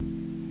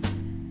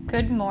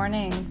Good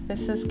morning.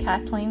 This is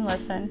Kathleen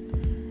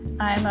Listen.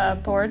 I'm a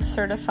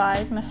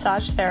board-certified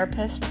massage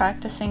therapist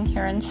practicing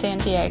here in San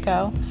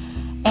Diego,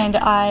 and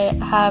I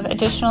have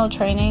additional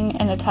training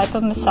in a type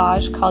of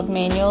massage called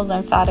manual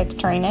lymphatic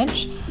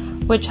drainage,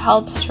 which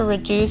helps to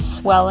reduce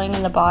swelling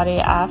in the body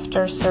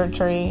after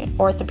surgery,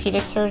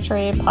 orthopedic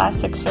surgery,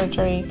 plastic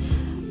surgery,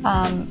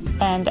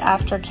 and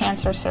after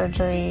cancer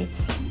surgery,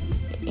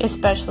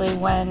 especially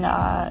when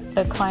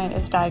the client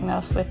is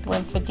diagnosed with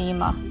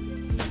lymphedema.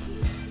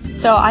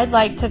 So I'd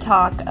like to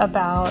talk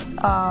about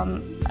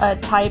a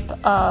type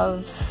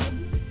of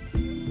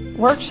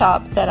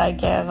workshop that I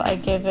give. I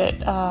give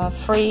it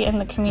free in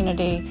the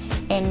community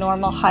in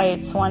Normal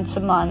Heights once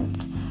a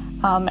month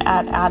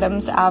at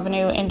Adams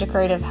Avenue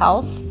Integrative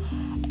Health.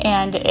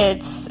 And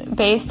it's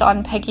based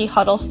on Peggy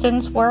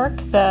Huddleston's work.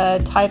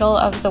 The title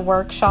of the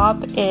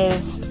workshop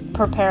is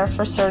Prepare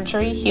for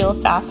Surgery, Heal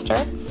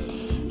Faster.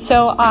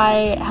 So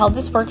I held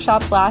this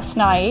workshop last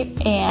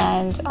night,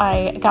 and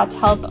I got to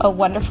help a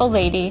wonderful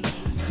lady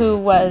who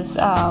was,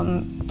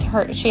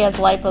 she has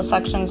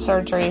liposuction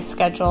surgery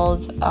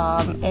scheduled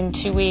in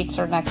 2 weeks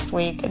or next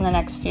week, in the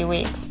next few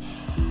weeks.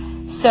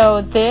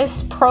 So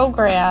this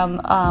program,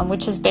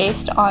 which is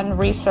based on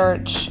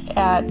research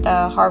at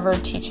the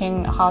Harvard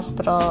Teaching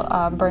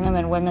Hospital, Brigham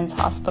and Women's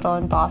Hospital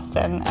in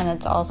Boston, and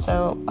it's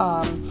also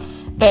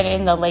been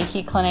in the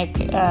Lakey Clinic,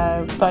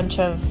 a bunch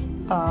of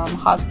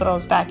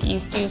hospitals back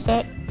east use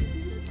it.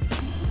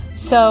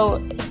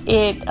 So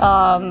it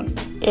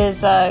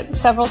is a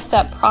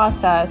several-step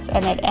process,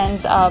 and it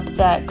ends up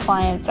that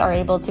clients are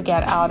able to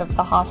get out of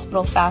the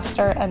hospital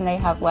faster, and they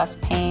have less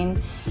pain,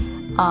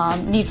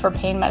 need for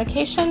pain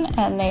medication,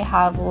 and they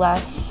have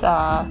less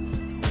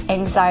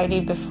anxiety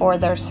before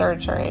their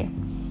surgery.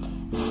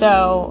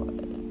 So,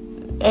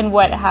 and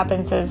what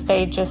happens is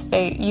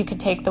you could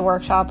take the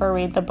workshop or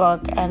read the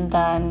book, and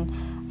then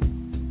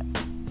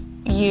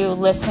you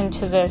listen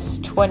to this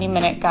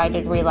 20-minute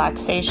guided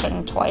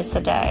relaxation twice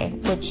a day,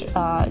 which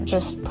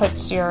just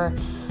puts your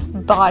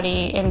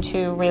body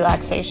into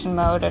relaxation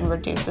mode and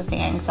reduces the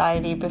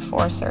anxiety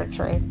before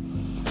surgery.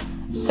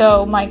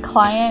 So my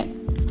client,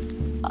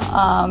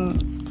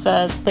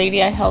 the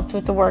lady I helped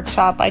with the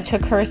workshop, I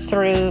took her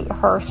through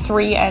her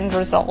 3 end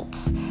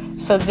results.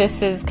 So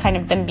this is kind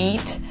of the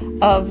meat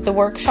of the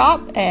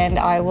workshop, and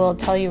I will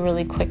tell you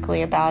really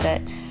quickly about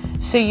it.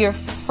 So your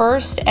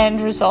first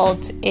end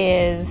result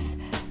is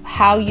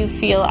how you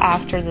feel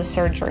after the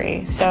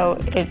surgery. So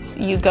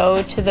you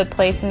go to the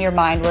place in your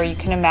mind where you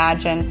can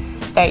imagine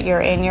that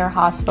you're in your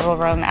hospital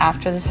room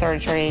after the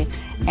surgery,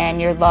 and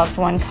your loved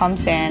one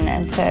comes in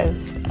and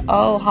says,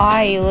 "Oh,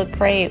 hi, you look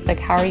great. Like,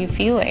 how are you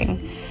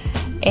feeling?"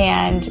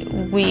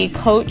 And we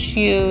coach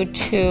you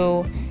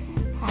to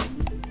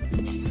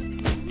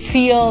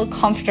feel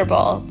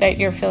comfortable, that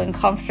you're feeling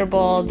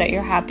comfortable, that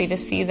you're happy to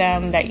see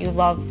them, that you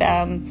love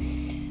them,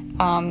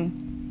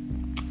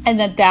 and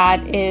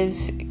that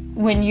is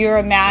when you're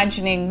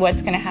imagining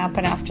what's going to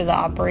happen after the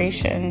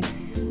operation,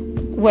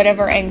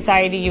 whatever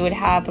anxiety you would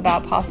have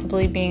about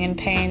possibly being in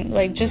pain,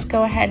 like, just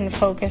go ahead and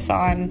focus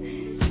on,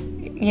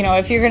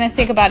 if you're going to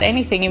think about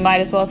anything, you might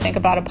as well think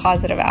about a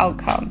positive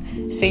outcome.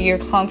 So you're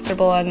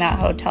comfortable in that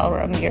hotel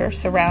room, you're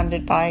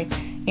surrounded by,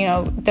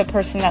 the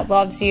person that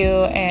loves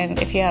you, and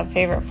if you have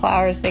favorite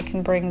flowers, they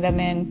can bring them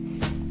in.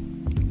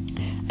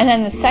 And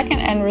then the second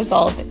end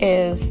result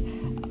is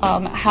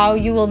how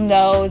you will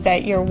know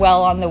that you're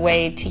well on the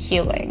way to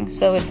healing.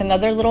 So it's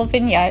another little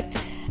vignette,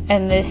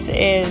 and this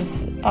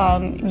is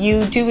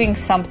you doing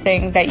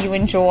something that you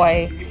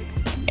enjoy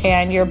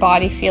and your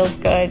body feels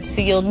good.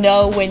 So you'll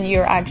know when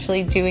you're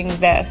actually doing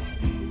this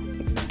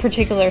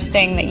particular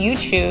thing that you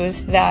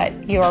choose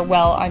that you're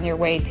well on your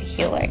way to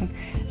healing.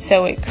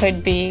 So it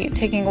could be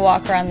taking a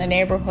walk around the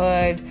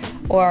neighborhood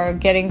or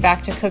getting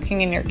back to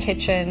cooking in your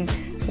kitchen,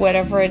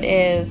 whatever it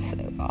is.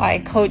 I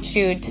coach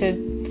you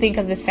to think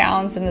of the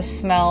sounds and the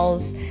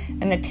smells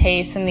and the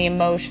tastes and the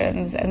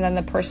emotions, and then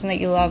the person that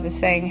you love is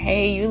saying,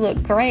 "Hey, you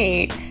look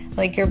great,"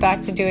 like you're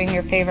back to doing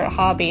your favorite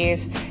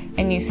hobbies,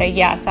 and you say,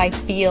 "Yes, I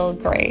feel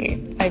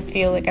great. I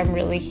feel like I'm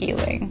really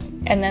healing."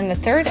 And then the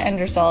third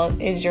end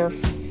result is your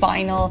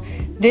final,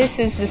 this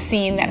is the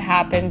scene that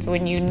happens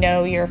when you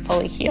know you're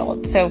fully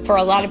healed. So for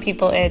a lot of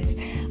people, it's,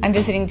 I'm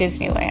visiting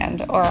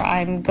Disneyland, or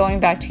I'm going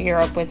back to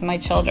Europe with my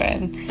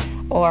children,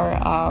 or,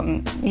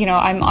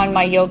 I'm on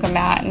my yoga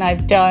mat and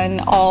I've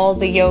done all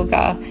the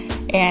yoga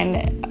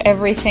and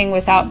everything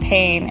without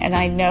pain, and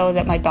I know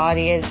that my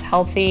body is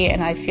healthy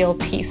and I feel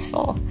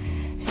peaceful.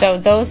 So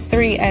those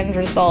 3 end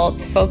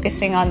results,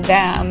 focusing on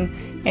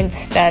them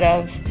instead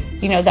of,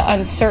 the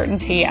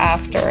uncertainty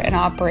after an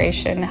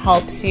operation,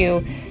 helps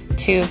you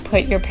to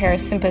put your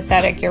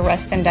parasympathetic, your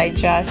rest and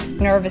digest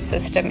nervous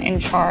system in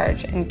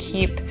charge and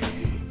keep,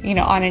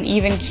 on an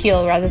even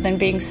keel rather than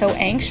being so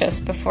anxious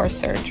before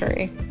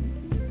surgery.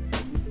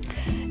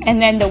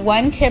 And then the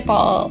one tip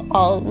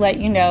I'll let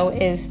you know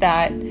is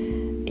that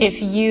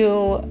if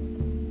you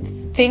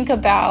think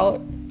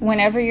about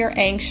whenever you're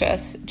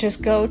anxious,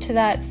 just go to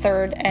that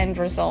third end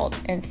result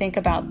and think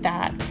about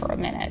that for a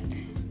minute,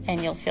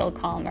 and you'll feel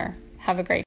calmer. Have a great